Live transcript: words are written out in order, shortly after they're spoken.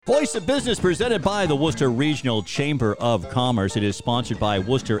Voice of Business presented by the Worcester Regional Chamber of Commerce. It is sponsored by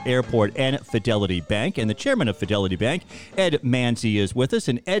Worcester Airport and Fidelity Bank. And the chairman of Fidelity Bank, Ed Manzi, is with us.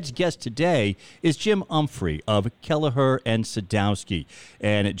 And Ed's guest today is Jim Umphrey of Kelleher and Sadowsky.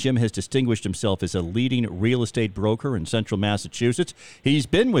 And Jim has distinguished himself as a leading real estate broker in central Massachusetts. He's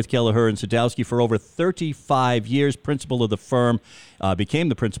been with Kelleher and Sadowsky for over 35 years, principal of the firm. Became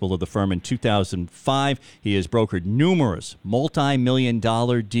the principal of the firm in 2005. He has brokered numerous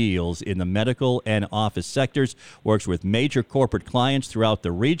multi-million-dollar deals in the medical and office sectors, works with major corporate clients throughout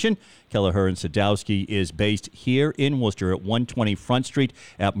the region. Kelleher and Sadowsky is based here in Worcester at 120 Front Street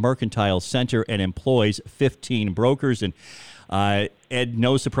at Mercantile Center and employs 15 brokers. And Ed,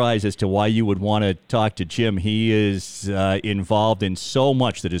 no surprise as to why you would want to talk to Jim. He is involved in so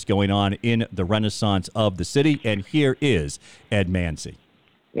much that is going on in the renaissance of the city. And here is Ed Manzi.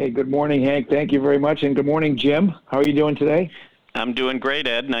 Hey, good morning, Hank. Thank you very much. And good morning, Jim. How are you doing today? I'm doing great,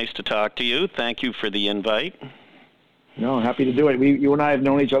 Ed. Nice to talk to you. Thank you for the invite. No, happy to do it. You and I have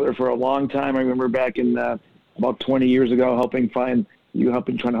known each other for a long time. I remember back in about 20 years ago trying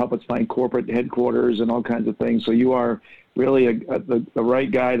to help us find corporate headquarters and all kinds of things. So you are really the right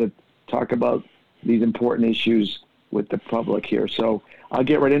guy to talk about these important issues with the public here. So I'll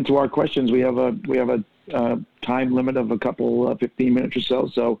get right into our questions. We have a time limit of a couple 15 minutes or so.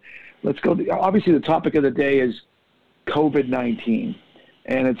 So let's go. Obviously, the topic of the day is COVID-19,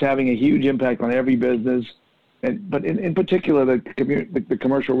 and it's having a huge impact on every business. But in particular, the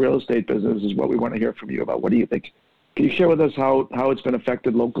commercial real estate business is what we want to hear from you about. What do you think? Can you share with us how it's been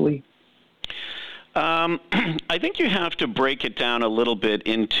affected locally? I think you have to break it down a little bit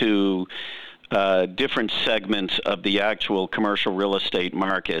into different segments of the actual commercial real estate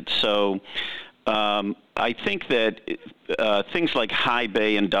market. So I think that things like high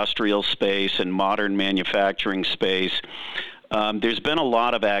bay industrial space and modern manufacturing space, there's been a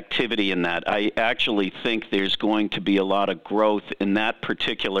lot of activity in that. I actually think there's going to be a lot of growth in that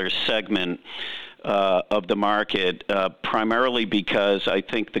particular segment of the market, primarily because I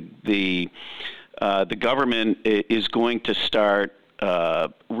think the government is going to start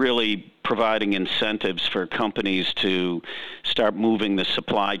really providing incentives for companies to start moving the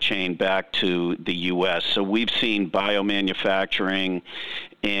supply chain back to the U.S. So we've seen biomanufacturing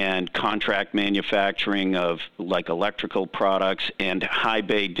and contract manufacturing of like electrical products, and high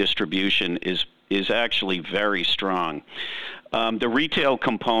bay distribution is actually very strong. The retail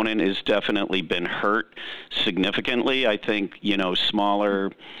component has definitely been hurt significantly. I think,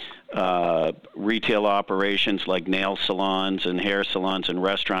 smaller retail operations like nail salons and hair salons and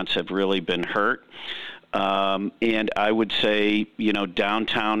restaurants have really been hurt. And I would say,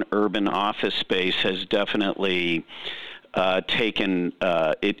 downtown urban office space has definitely taken,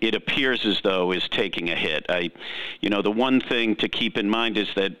 it appears as though is taking a hit. The one thing to keep in mind is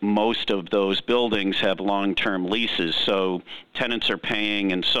that most of those buildings have long-term leases, so tenants are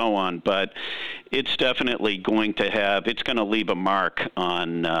paying and so on, but it's definitely going to leave a mark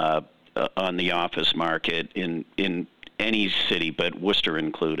on the office market in any city, but Worcester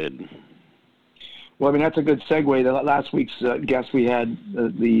included. Well, that's a good segue. Last week's guest, we had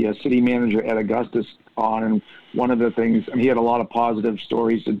the city manager, Ed Augustus, on, and one of the things, he had a lot of positive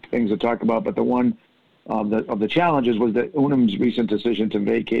stories and things to talk about, but the one of the challenges was that Unum's recent decision to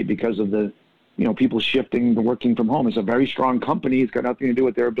vacate because of the, people shifting to working from home. It's a very strong company. It's got nothing to do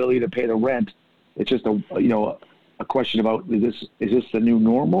with their ability to pay the rent. It's just a question about, is this the new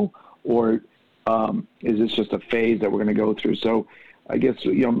normal, or is this just a phase that we're going to go through? So I guess,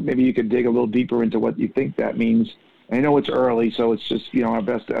 maybe you could dig a little deeper into what you think that means. I know it's early, so it's just, our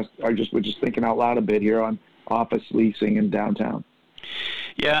best. We're just thinking out loud a bit here on office leasing in downtown.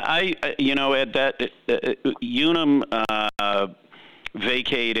 Yeah, Ed, that Unum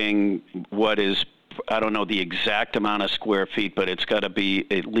vacating what is, I don't know the exact amount of square feet, but it's got to be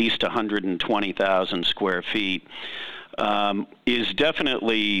at least 120,000 square feet, is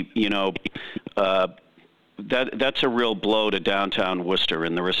definitely, that's a real blow to downtown Worcester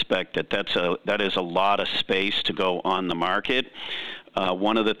in the respect that that is a lot of space to go on the market.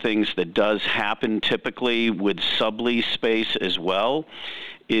 One of the things that does happen typically with sublease space as well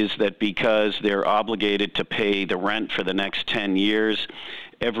is that because they're obligated to pay the rent for the next 10 years,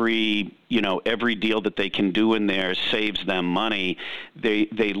 every deal that they can do in there saves them money.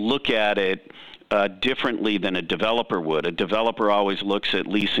 They look at it differently than a developer would. A developer always looks at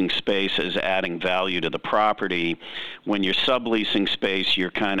leasing space as adding value to the property. When you're subleasing space,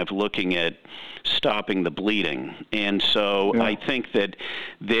 you're kind of looking at stopping the bleeding. And so I think that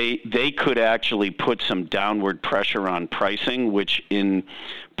they could actually put some downward pressure on pricing, which in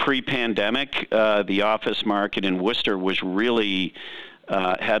pre-pandemic, the office market in Worcester was really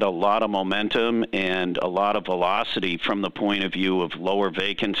had a lot of momentum and a lot of velocity from the point of view of lower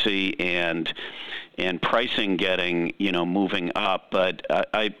vacancy and pricing getting, moving up. But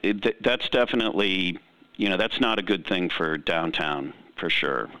that's definitely, that's not a good thing for downtown, for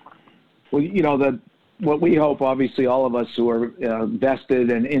sure. Well, what we hope, obviously, all of us who are vested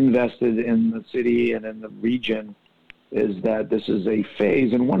and invested in the city and in the region, is that this is a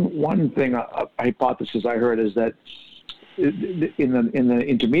phase. And one thing, a hypothesis I heard is that in the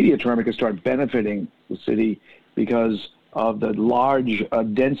intermediate term, it could start benefiting the city because of the large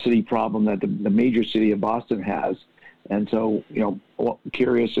density problem that the major city of Boston has. And so,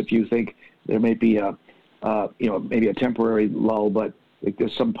 curious if you think there may be maybe a temporary lull, but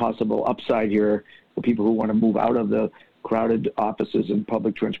there's some possible upside here for people who want to move out of the crowded offices and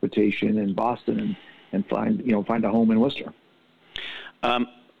public transportation in Boston and find a home in Worcester.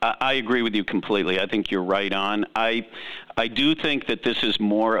 I agree with you completely. I think you're right on. I do think that this is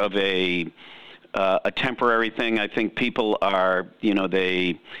more of a temporary thing. I think people are,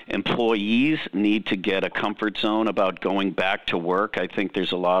 employees need to get a comfort zone about going back to work. I think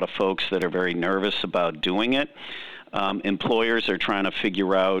there's a lot of folks that are very nervous about doing it. Employers are trying to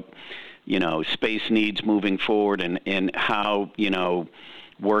figure out, space needs moving forward and how,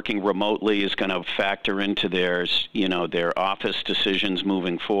 working remotely is going to factor into their office decisions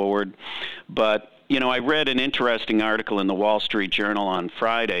moving forward. But, I read an interesting article in the Wall Street Journal on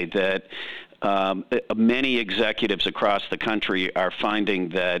Friday that many executives across the country are finding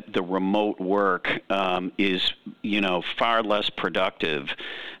that the remote work is, far less productive,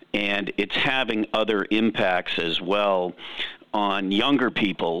 and it's having other impacts as well on younger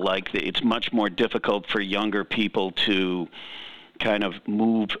people. Like it's much more difficult for younger people to kind of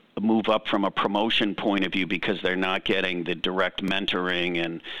move up from a promotion point of view because they're not getting the direct mentoring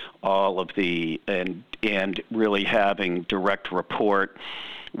and all of the and really having direct report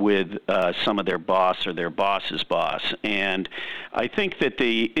with some of their boss or their boss's boss. And I think that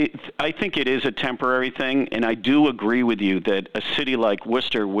I think it is a temporary thing, and I do agree with you that a city like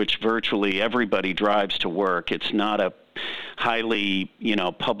Worcester, which virtually everybody drives to work, it's not a highly,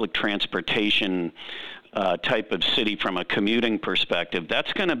 public transportation type of city from a commuting perspective,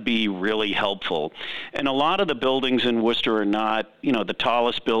 that's going to be really helpful. And a lot of the buildings in Worcester are not, the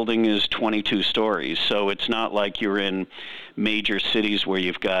tallest building is 22 stories. So it's not like you're in major cities where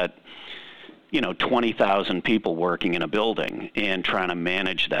you've got, 20,000 people working in a building and trying to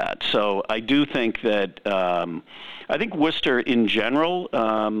manage that. So I do think that, I think Worcester in general,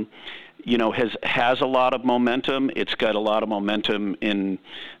 has a lot of momentum. It's got a lot of momentum in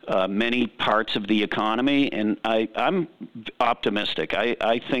many parts of the economy, and I'm optimistic.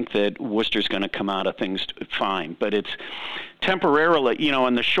 I think that Worcester's going to come out of things fine, but it's temporarily,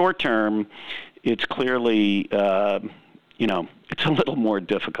 in the short term, it's clearly, it's a little more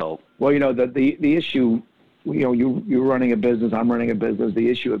difficult. Well, the issue, you're running a business, I'm running a business. The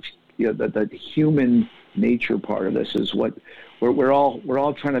issue of the human nature part of this is what we're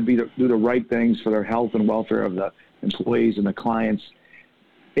all trying to do the right things for the health and welfare of the employees and the clients.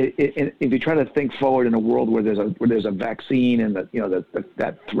 If you try to think forward in a world where there's a vaccine and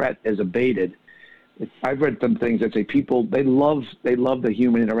that threat is abated, I've read some things that say people they love the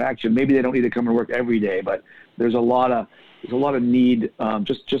human interaction. Maybe they don't need to come to work every day, but there's a lot of need,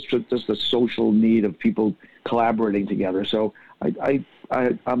 just the social need of people collaborating together. So I'm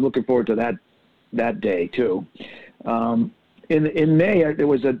looking forward to that day too. In May, there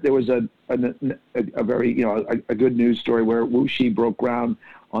was a very a good news story where Wuxi broke ground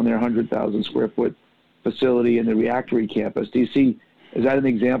on their 100,000 square foot facility in the Reactory campus. Do you see? Is that an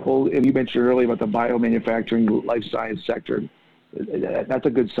example? And you mentioned earlier about the biomanufacturing life science sector. That's a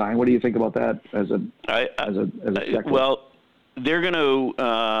good sign. What do you think about that as a sector? Well, they're going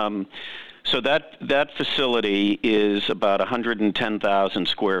to. So that facility is about 110,000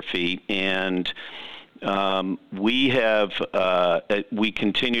 square feet, and we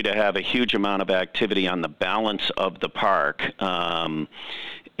continue to have a huge amount of activity on the balance of the park.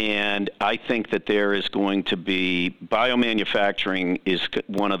 And I think that there is going to be biomanufacturing is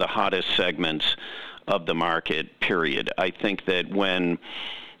one of the hottest segments of the market, period. I think that when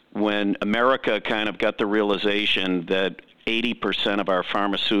America kind of got the realization that 80% of our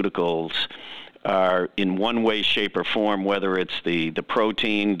pharmaceuticals are in one way, shape, or form, whether it's the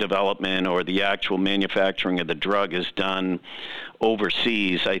protein development or the actual manufacturing of the drug is done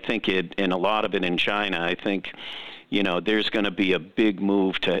overseas, I think and a lot of it in China, I think, there's going to be a big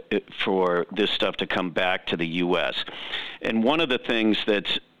move for this stuff to come back to the U.S. And one of the things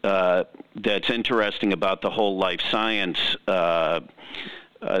that's interesting about the whole life science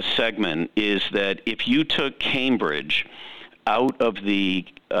segment is that if you took Cambridge out of the,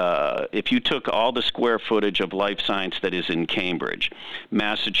 if you took all the square footage of life science that is in Cambridge,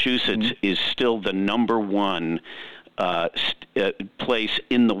 Massachusetts is still the number one place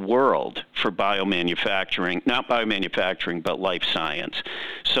in the world for biomanufacturing, not biomanufacturing, but life science.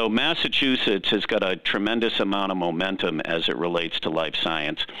 So Massachusetts has got a tremendous amount of momentum as it relates to life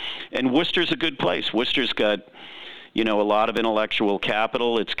science. And Worcester's a good place. Worcester's got, a lot of intellectual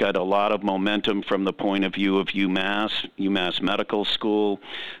capital. It's got a lot of momentum from the point of view of UMass Medical School,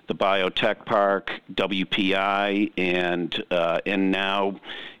 the Biotech Park, WPI, and now,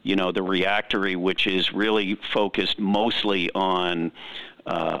 the Reactory, which is really focused mostly on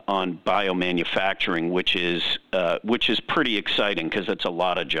biomanufacturing, which is pretty exciting because it's a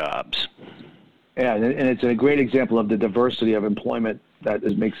lot of jobs. Yeah, and it's a great example of the diversity of employment that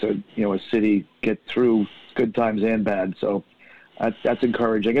makes a city get through good times and bad. So that's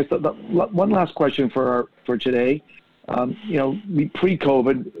encouraging. I guess the one last question for today.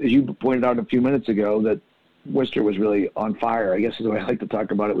 Pre-COVID, as you pointed out a few minutes ago, that Worcester was really on fire. I guess is the way I like to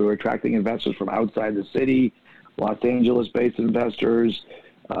talk about it. We were attracting investors from outside the city, Los Angeles-based investors,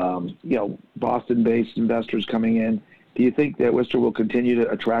 Boston-based investors coming in. Do you think that Worcester will continue to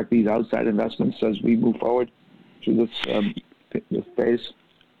attract these outside investments as we move forward through this phase?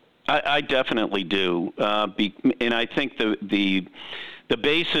 I definitely do, and I think the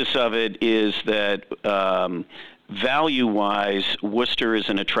basis of it is that value-wise, Worcester is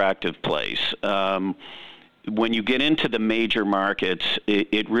an attractive place. When you get into the major markets,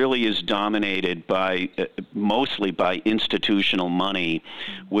 it really is dominated by mostly by institutional money,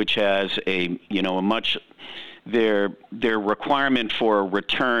 which has a much their requirement for a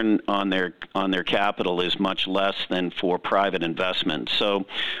return on their capital is much less than for private investment. So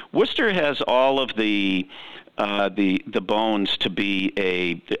Worcester has all of the bones to be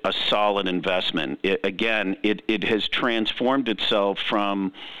a solid investment. It has transformed itself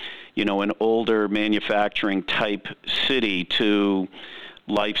from an older manufacturing type city to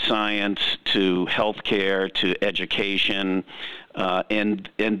life science, to healthcare, to education. And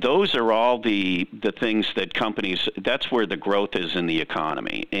those are all the things that companies, that's where the growth is in the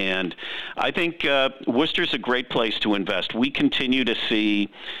economy. And I think Worcester's a great place to invest. We continue to see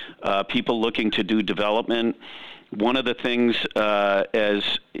people looking to do development. One of the things,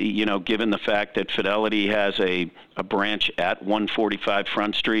 given the fact that Fidelity has a branch at 145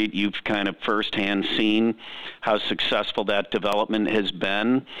 Front Street, you've kind of firsthand seen how successful that development has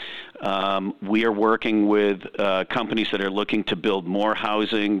been. We are working with companies that are looking to build more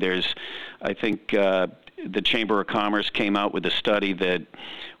housing. I think the Chamber of Commerce came out with a study that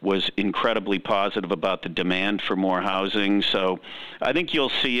was incredibly positive about the demand for more housing. So I think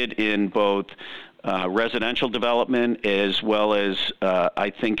you'll see it in both residential development as well as I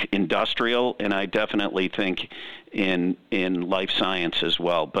think industrial, and I definitely think in life science as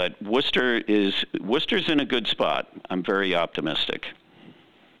well. But Worcester's in a good spot. I'm very optimistic.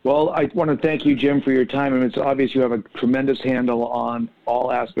 Well, I want to thank you, Jim, for your time. And it's obvious you have a tremendous handle on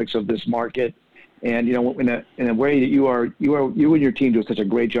all aspects of this market. And in a way that you and your team do such a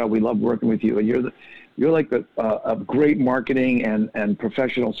great job. We love working with you, and you're like a great marketing and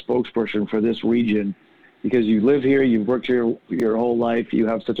professional spokesperson for this region, because you live here, you've worked here your whole life, you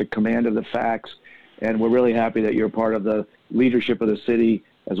have such a command of the facts, and we're really happy that you're part of the leadership of the city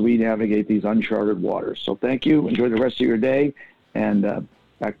as we navigate these uncharted waters. So thank you. Enjoy the rest of your day, and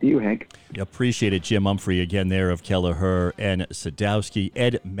back to you, Hank. Appreciate it, Jim Umphrey, again there of Kelleher and Sadowsky.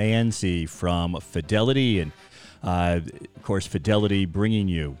 Ed Manzi from Fidelity, and of course Fidelity bringing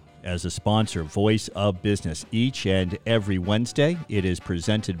you as a sponsor, Voice of Business, each and every Wednesday. It is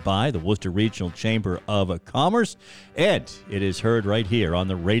presented by the Worcester Regional Chamber of Commerce, and it is heard right here on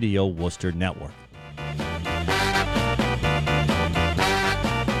the Radio Worcester Network.